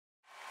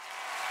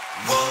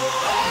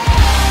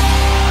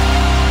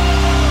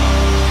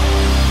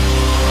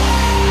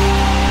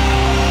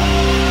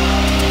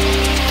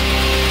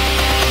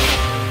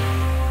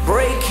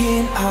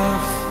Breaking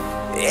off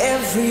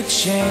every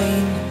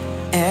chain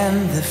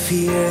and the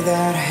fear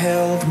that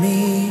held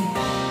me,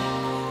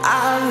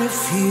 I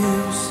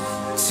refuse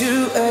to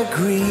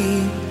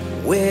agree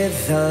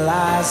with the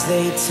lies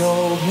they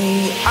told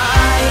me.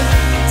 I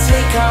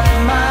take up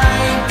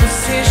my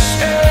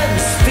position,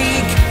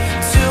 speak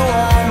to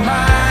all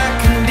my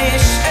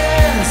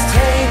conditions,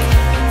 take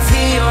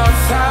the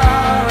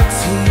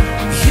authority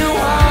you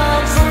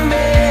want from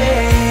me.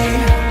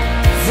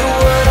 The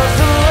word of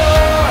the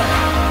Lord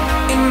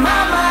in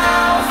my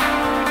mouth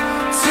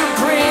to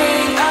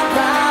bring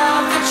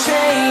about the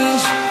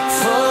change.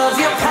 Full of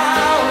your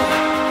power,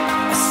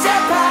 I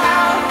step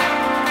out,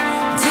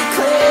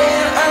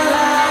 declare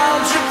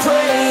aloud your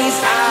praise.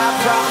 I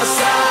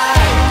prophesy.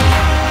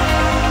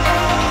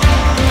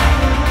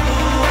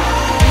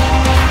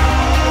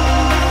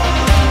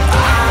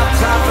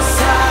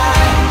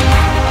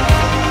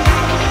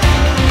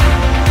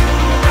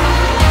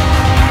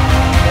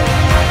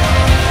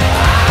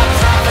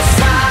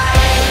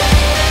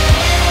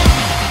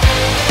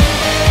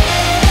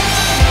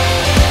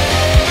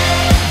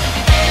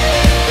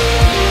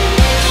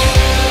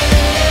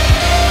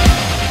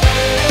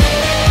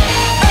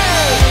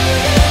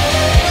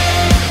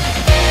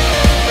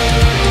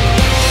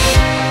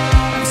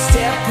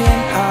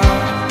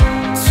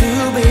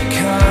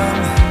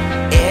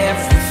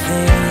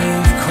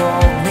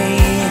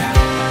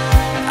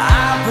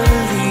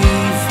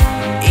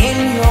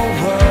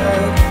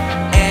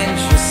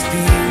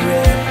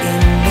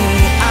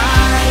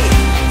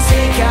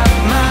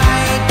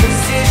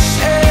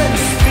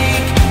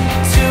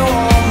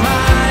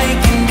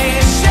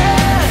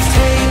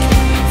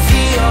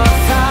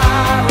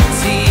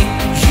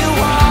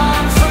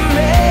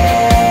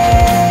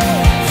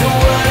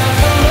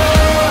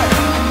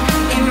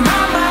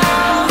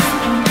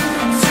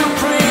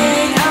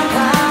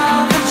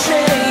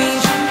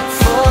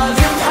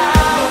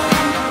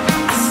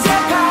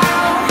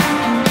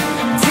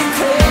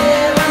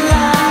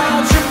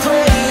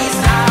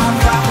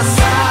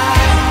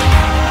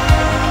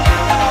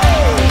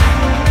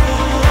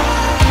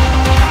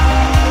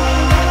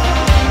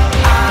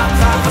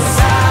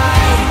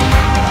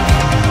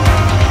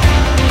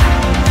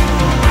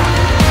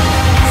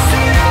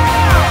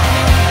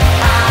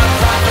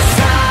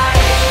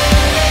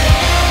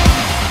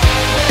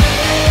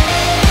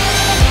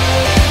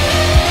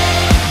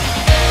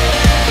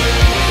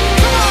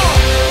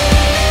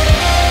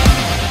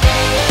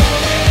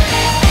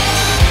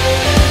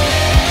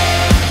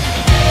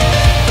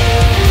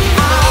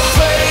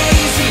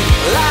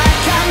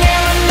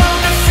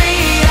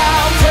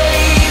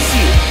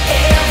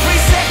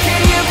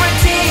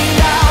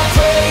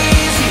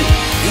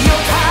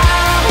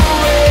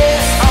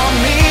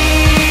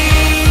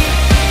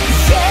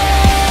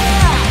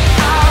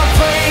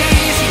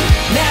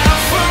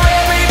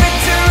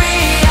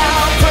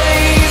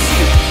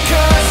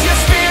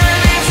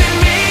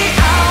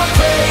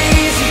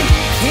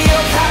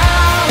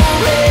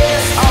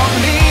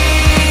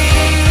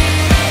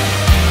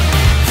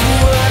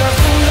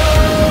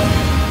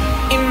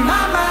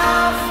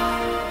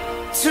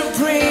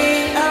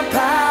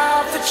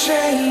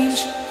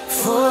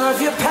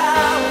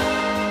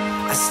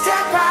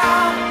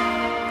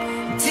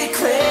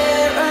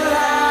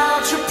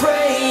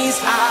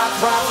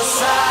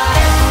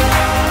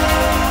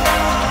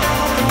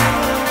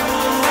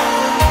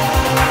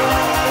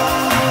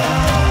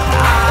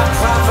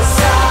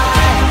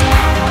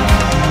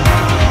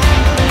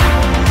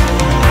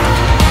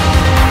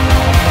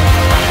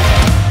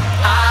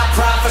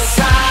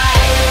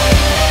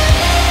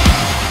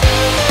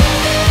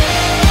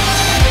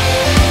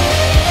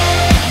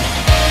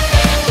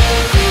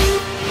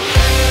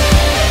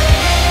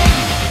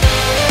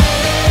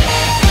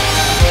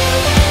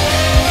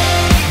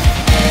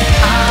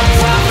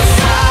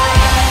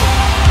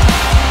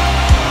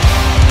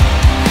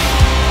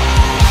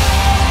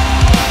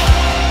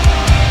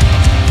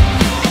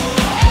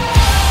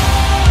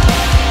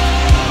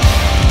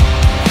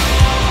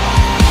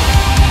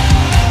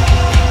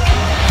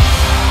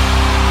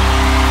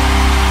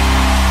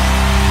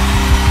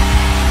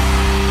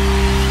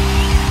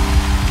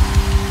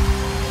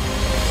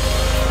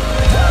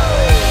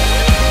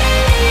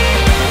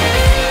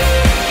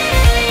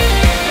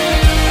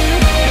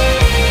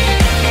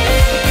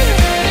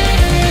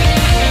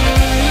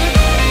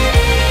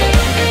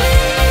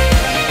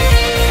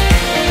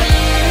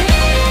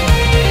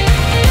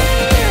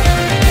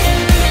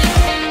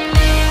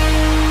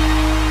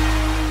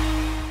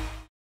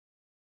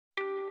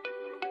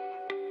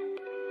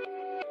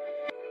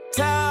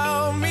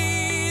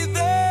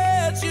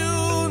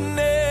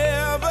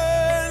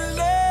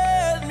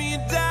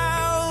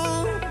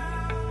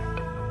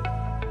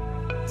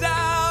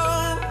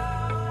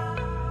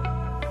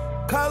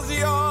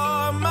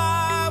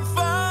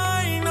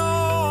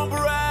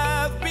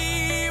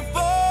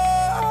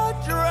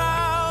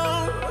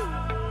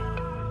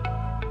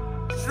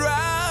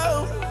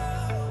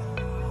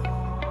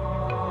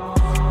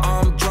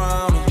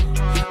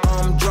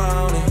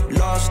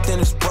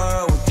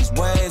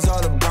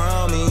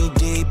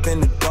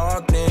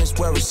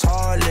 it's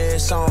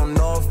heartless. I don't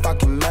know if I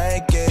can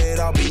make it,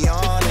 I'll be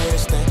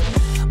honest. And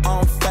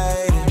I'm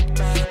faded,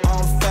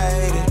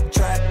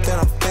 trapped and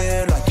I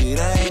feel like it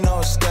ain't no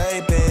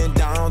escaping.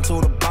 Down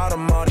to the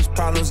bottom, all these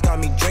problems got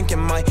me drinking.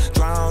 Might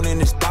drown in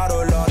this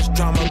bottle, all this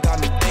drama got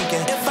me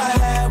thinking. If I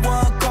had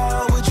one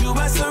call, would you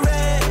answer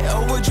it?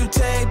 Or would you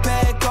take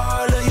back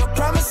all of your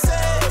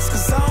promises?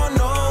 Cause I don't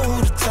know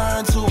who to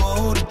turn to or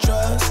who to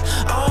trust.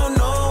 I don't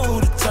know who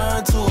to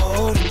turn to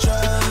or who to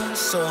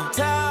trust. So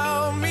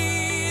tell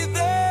me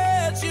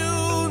that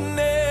you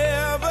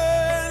never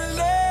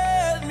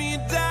let me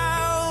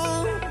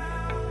down.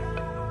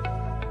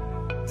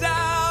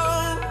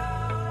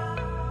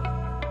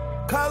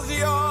 Cause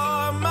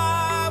you're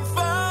my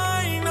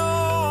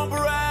final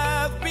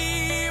breath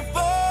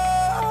before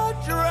I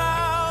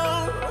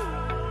drown.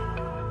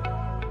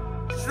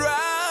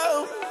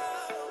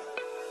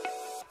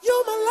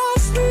 You're my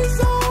last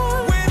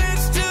resort when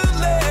it's too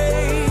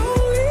late. The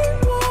only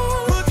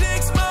one who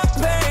takes my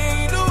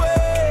pain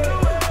away.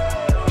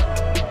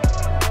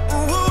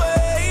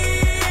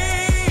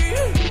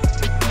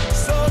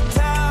 So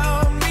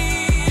tell me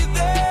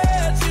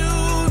that you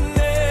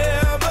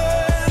never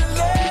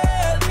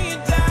let me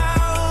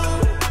down.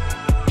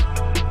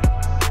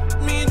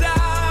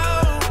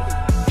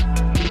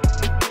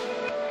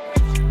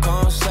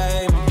 Come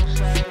save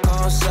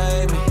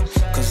me,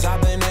 cause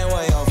I've been in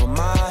way over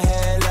my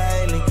head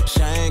lately.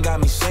 Shame got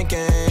me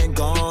sinking,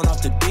 going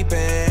off the deep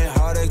end.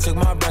 Heartache took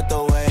my breath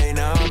away,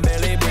 now I'm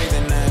barely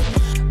breathing in.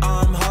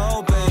 I'm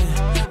hoping,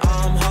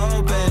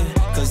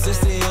 cause this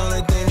the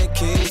only thing that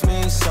keeps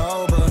me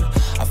sober.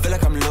 I feel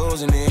like I'm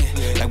losing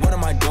it, like what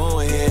am I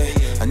doing here?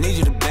 I need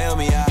you to bail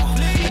me out,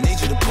 I need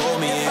you to pull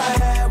me in. If I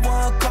had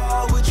one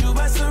call, would you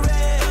answer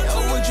it?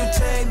 Or would you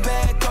take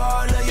back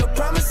all of your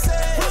promises?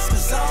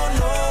 Cause I don't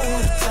know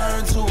who to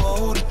turn to or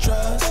who to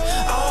trust. I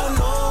don't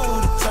know who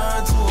to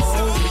turn to or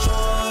who to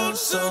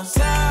trust. So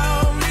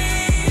tell me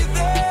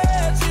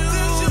that you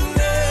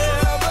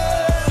never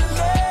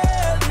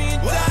let me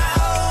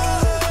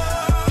down.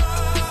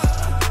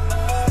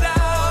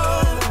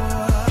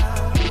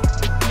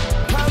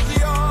 Cause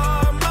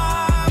you're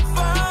my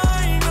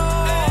final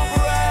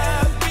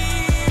breath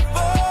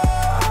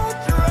before I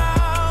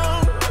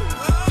drown.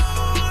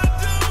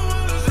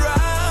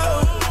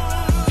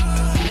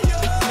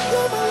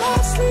 You're my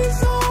last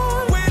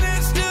resort when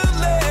it's too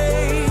late. The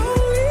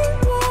only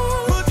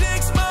one who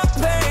takes my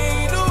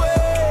pain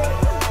away.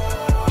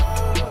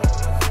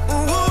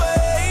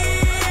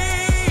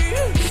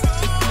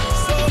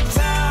 So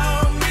tell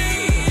me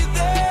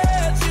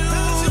that you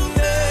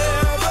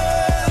never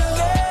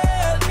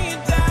let me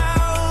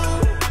down.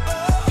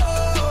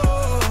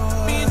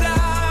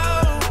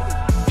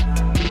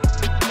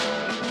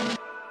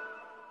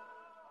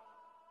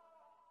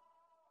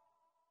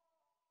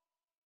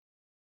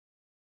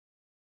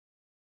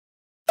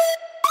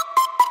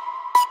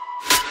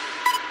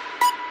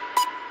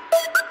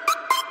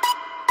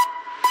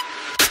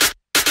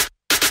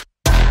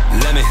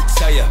 Let me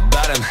tell you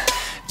about him.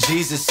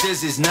 Jesus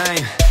is his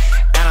name,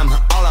 and I'm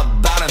all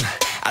about him.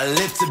 I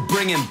live to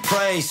bring him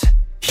praise.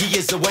 He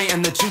is the way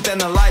and the truth and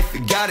the life.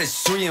 God is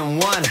 3 in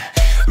 1,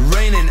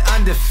 reigning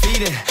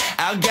undefeated.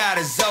 Our God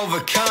is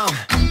overcome.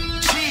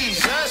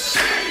 Jesus,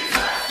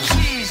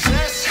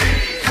 Jesus,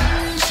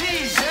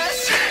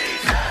 Jesus.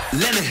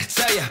 Let me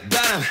tell you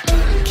about him.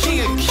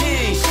 King of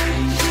kings,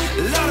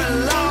 Lord of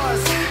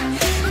lords.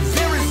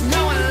 There is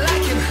no one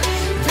like him.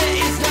 There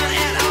is none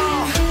at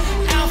all.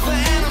 Alpha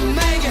and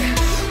Omega,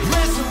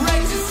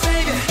 resurrected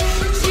Savior.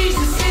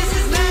 Jesus is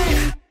his name.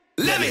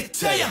 Let me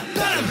tell you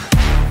about him.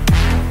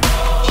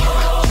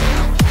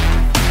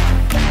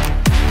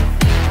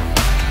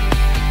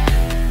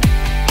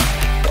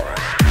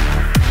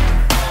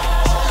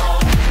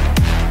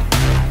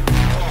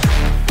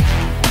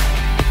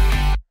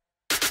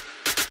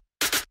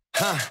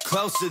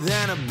 Closer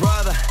than a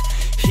brother,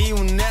 he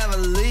will never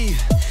leave.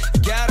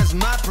 God is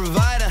my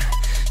provider,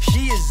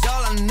 he is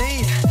all I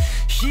need.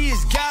 He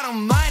is God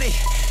Almighty,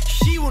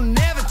 he will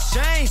never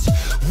change.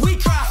 We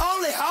cry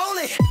holy,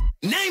 holy,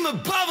 name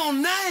above all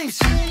names.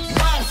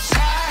 Most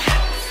high,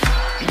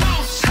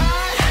 most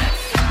high,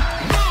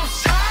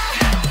 most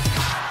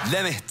high.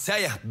 Let me tell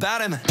you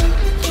about him.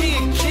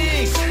 King of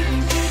kings,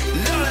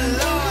 Lord of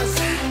lords.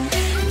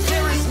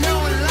 There is no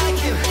one like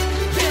him.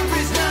 There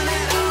is none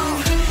at all.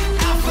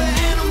 Alpha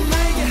and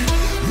Omega,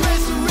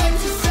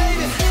 resurrected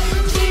Savior.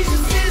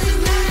 Jesus is his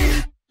name.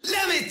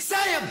 Let me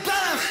tell you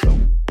about him.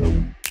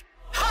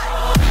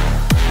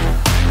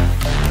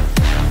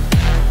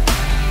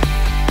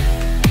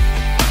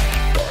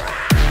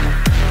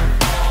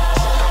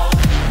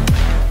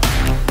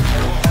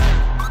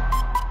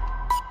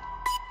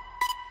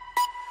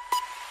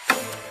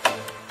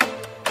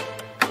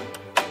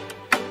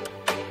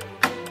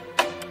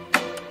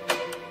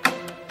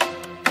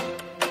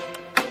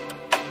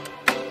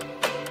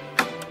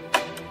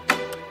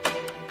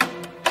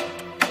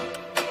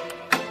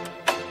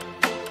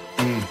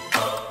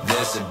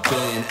 This There's a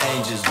billion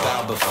angels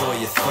bow before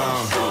your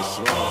throne.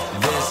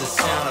 There's the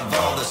sound of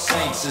all the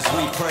saints as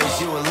we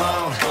praise you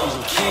alone.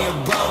 King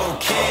above all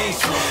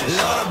kings,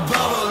 Lord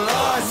above all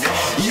lords.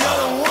 You're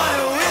the one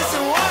who is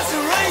and was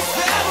and reigns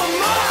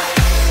forevermore.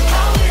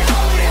 Holy,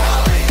 holy,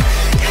 holy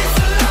is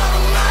the Lord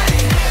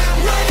Almighty,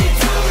 ready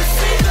to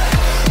receive the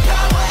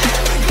power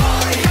and the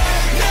glory.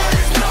 There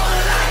is no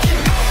one like him,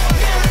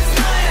 there is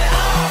none at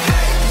all.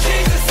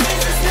 Jesus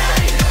is his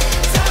name.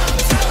 Tell him,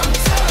 tell him,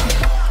 tell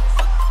him.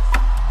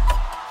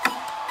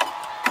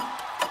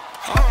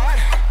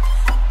 Alright,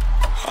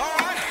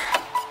 alright.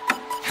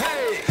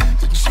 Hey,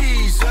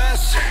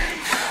 Jesus,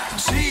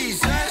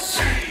 Jesus,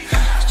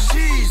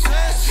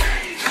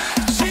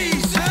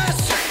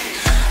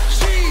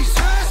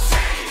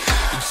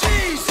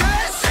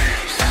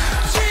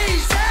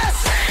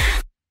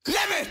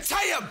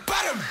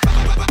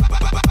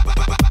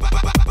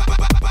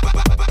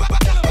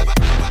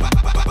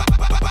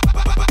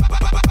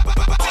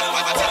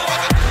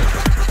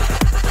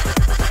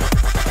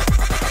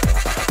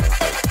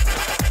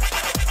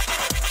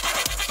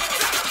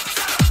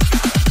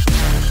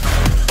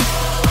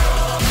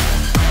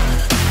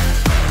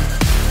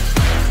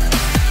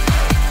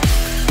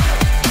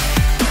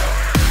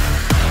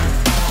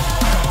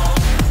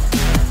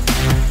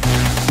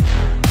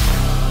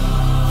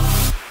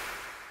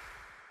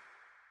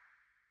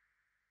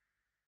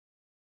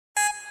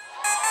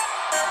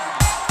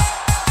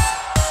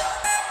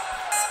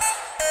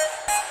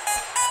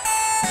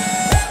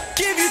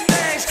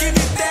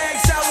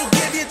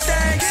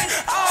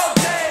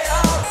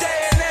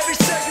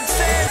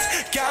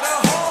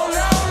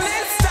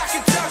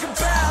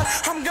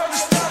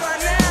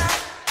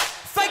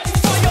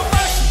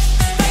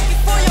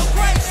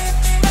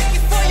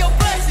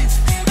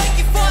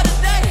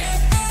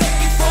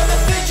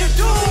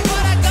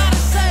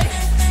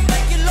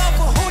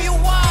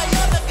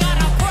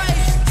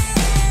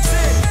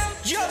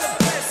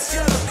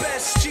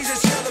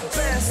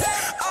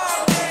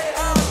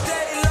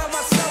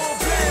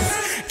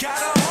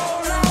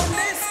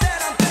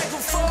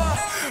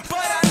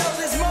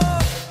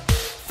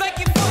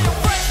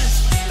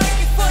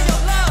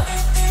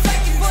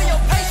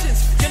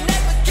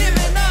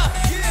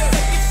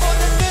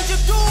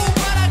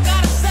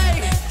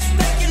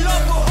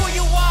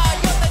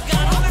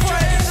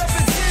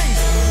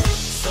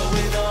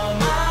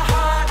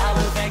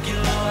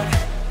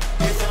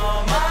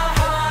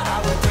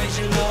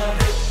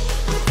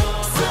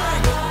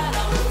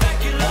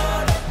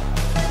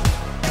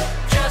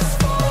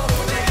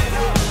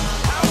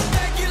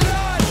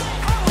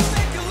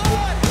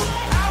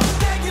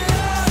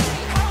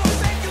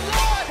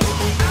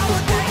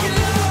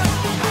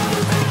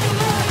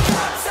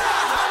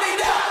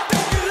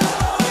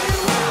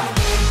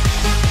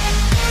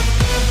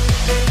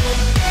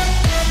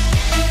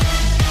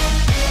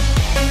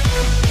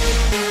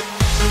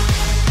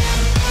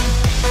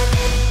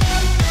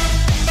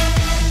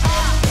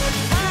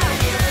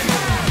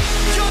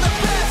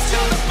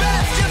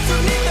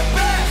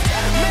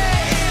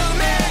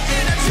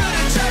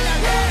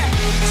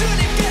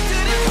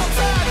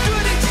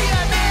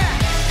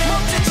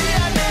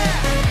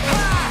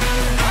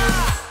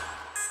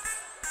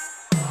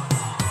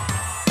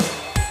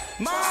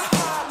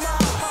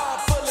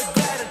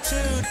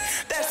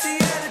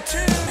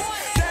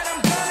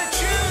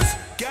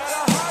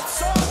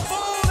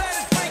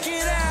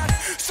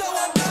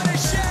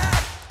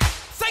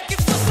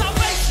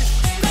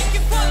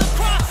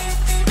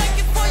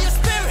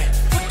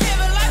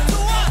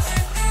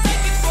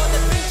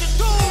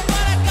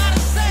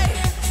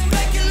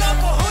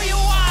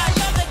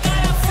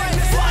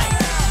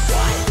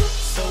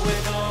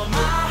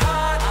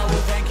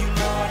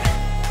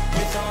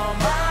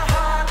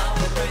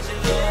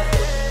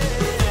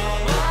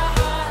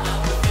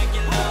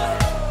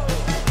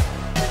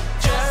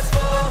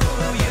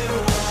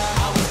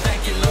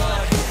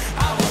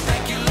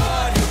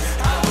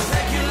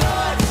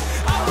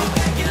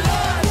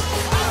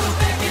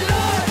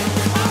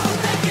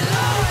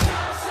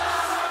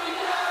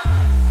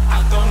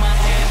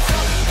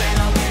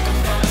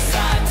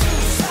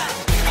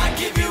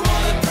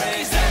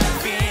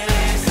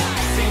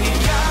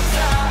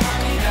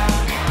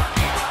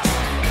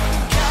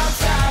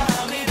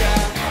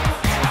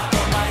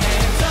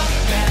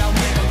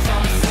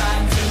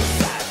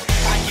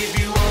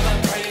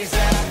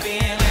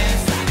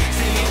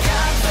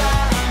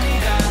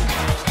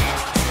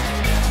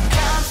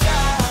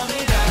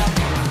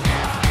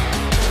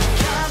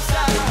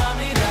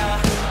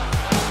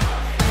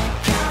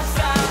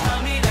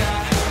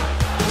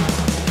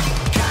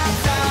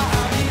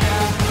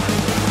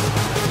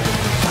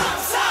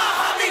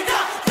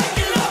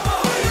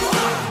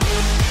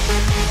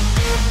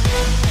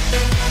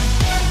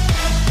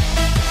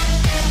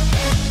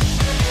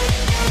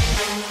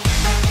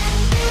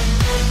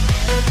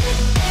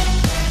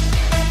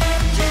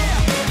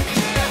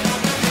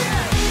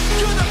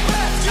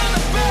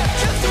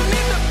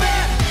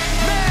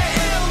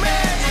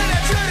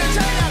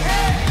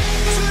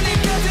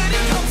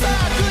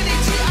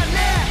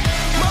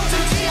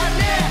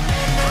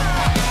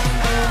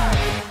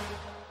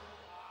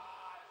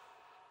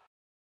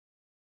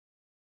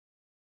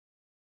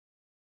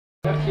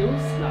 No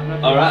pills? No, no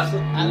pills. Alright,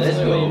 let's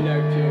Absolutely go.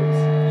 no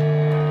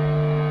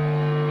pills.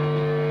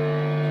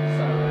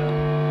 So,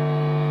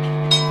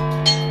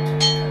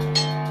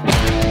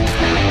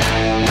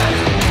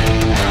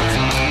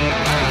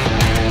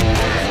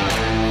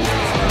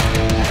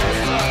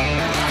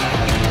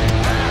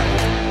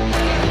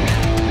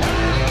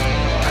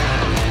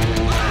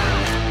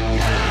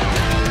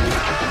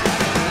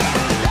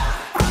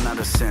 I'm not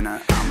a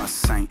sinner, I'm a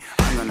saint.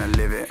 I'm gonna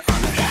live it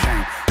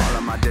unashamed. All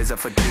of my days are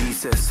for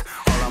Jesus.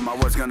 All of my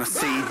words gonna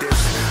see this.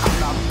 I'm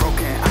not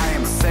broken, I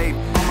am saved.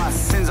 All my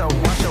sins are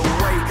washed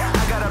away.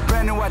 I got a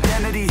brand new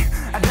identity.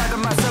 I died to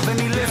myself and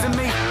he lives in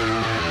me.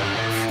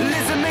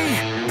 Lives in me.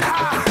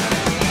 Ah.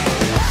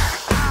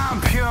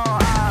 I'm pure,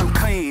 I'm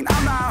clean.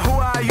 I'm not who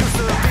I used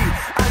to be.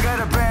 I got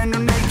a brand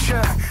new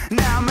nature.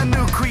 Now I'm a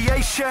new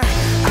creation.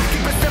 I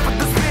keep a step with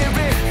the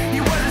spirit.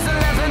 Your word is a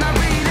lamp and I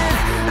read it.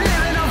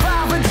 Living on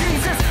fire for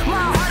Jesus.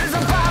 My heart is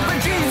on fire for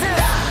Jesus.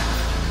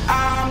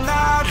 I'm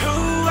not who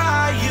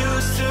I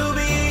used to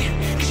be.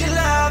 Cause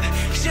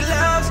your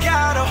love's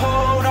got a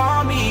hold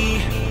on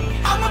me.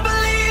 I'm a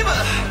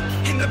believer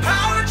in the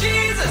power of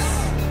Jesus.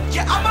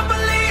 Yeah, I'm a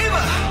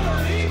believer.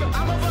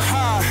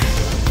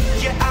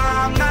 Yeah,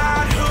 I'm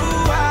not who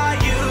I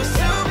used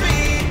to be.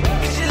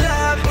 Cause your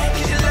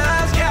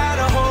love's got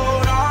a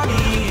hold on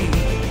me.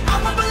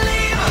 I'm a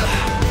believer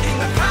in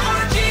the power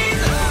of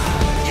Jesus.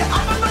 Yeah,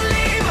 I'm a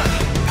believer.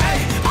 Hey,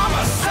 I'm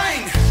a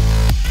saint.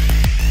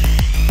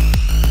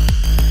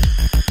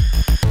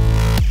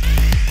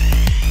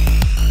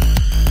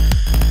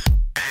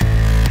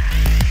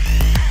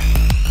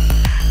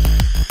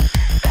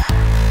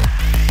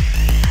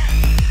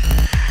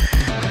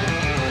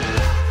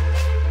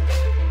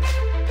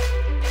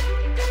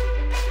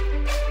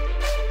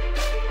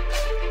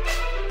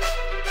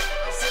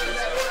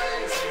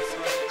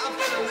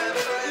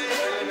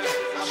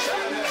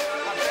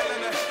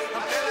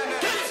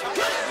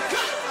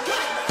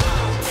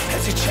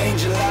 As you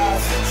change your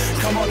life,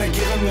 come on and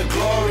give him the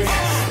glory.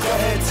 Go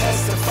ahead,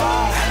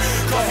 testify.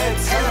 Go ahead,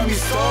 tell him your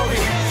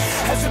story.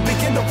 As we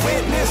begin to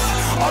witness,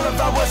 all of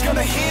our world's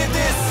gonna hear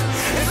this.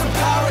 It's the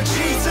power of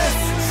Jesus.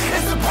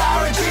 It's the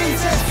power of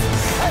Jesus.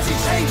 As you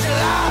change your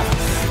life,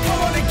 come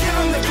on and give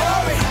him the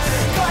glory.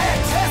 Go ahead,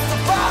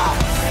 testify.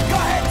 Go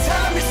ahead,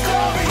 tell him your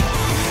story.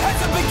 As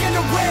we begin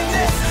to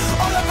witness,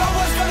 all of our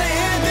world's gonna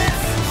hear this.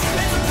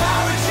 It's the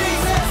power of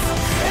Jesus.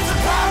 It's the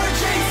power of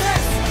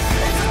Jesus.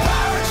 It's the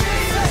power of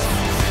Jesus.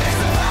 It's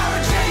the power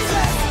of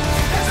Jesus.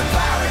 It's the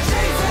power of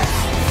Jesus.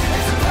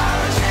 It's the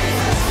power of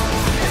Jesus.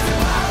 It's the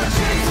power of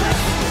Jesus.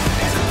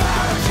 It's the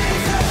power of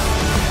Jesus.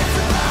 It's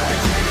the power of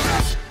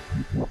Jesus.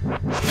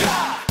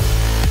 Yeah.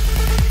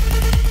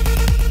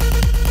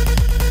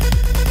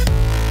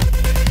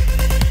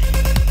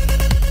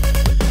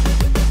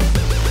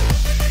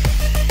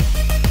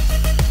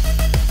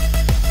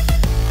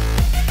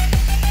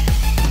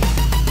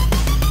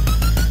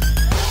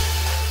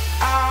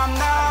 I'm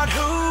not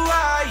who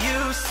I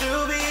used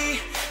to be.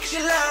 Cause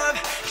your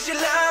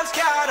love's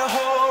got a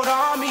hold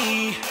on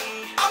me.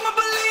 I'm a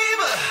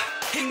believer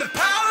in the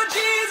power of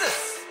Jesus.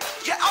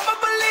 Yeah, I'm a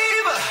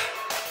believer.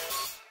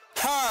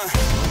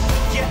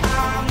 Yeah,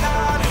 I'm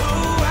not who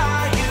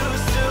I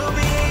used to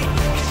be.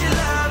 Cause your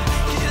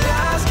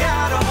love's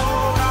got a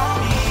hold on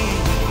me.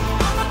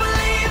 I'm a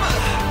believer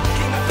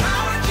in the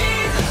power of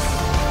Jesus.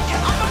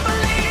 Yeah, I'm a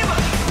believer.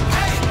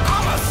 Hey,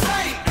 I'm a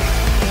saint.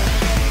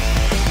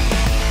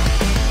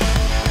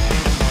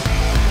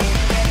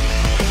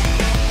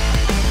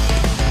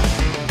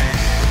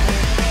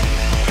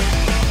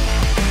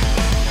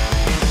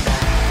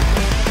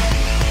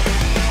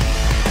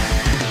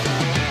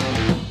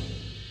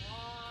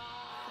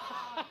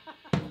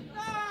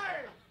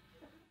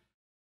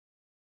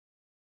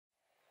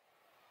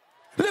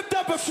 Lift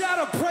up a shout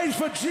of praise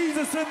for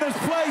Jesus in this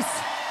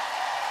place.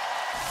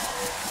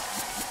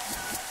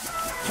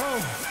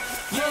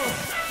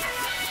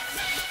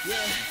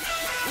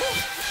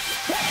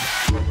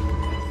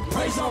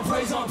 Praise on,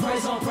 praise on,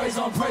 praise on, praise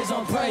on, praise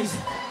on, praise.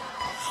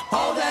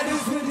 All that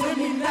is within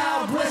me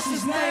now, bless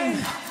his name.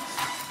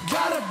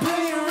 Got a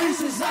billion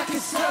reasons I can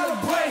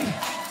celebrate.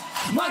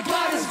 My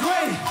God is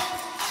great.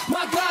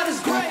 My God is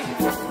great.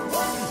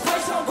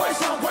 Grace on,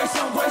 grace on, grace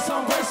on, grace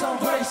on, grace on,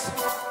 grace.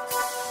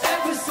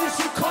 Ever since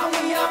you called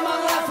me out, my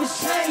life has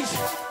changed.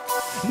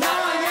 Now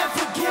I am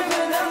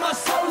forgiven and my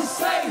soul is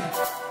saved.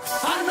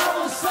 I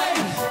know I'm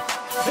saved.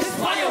 It's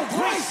by your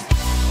grace.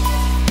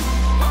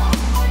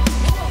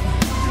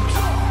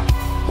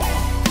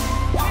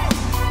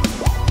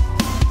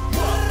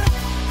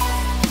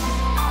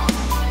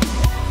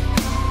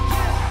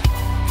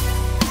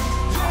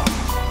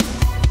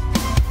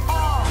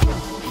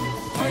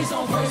 Praise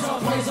on, praise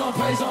on, praise on,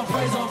 praise on,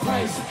 praise on,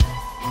 praise.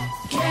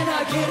 Can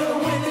I get a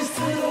witness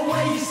to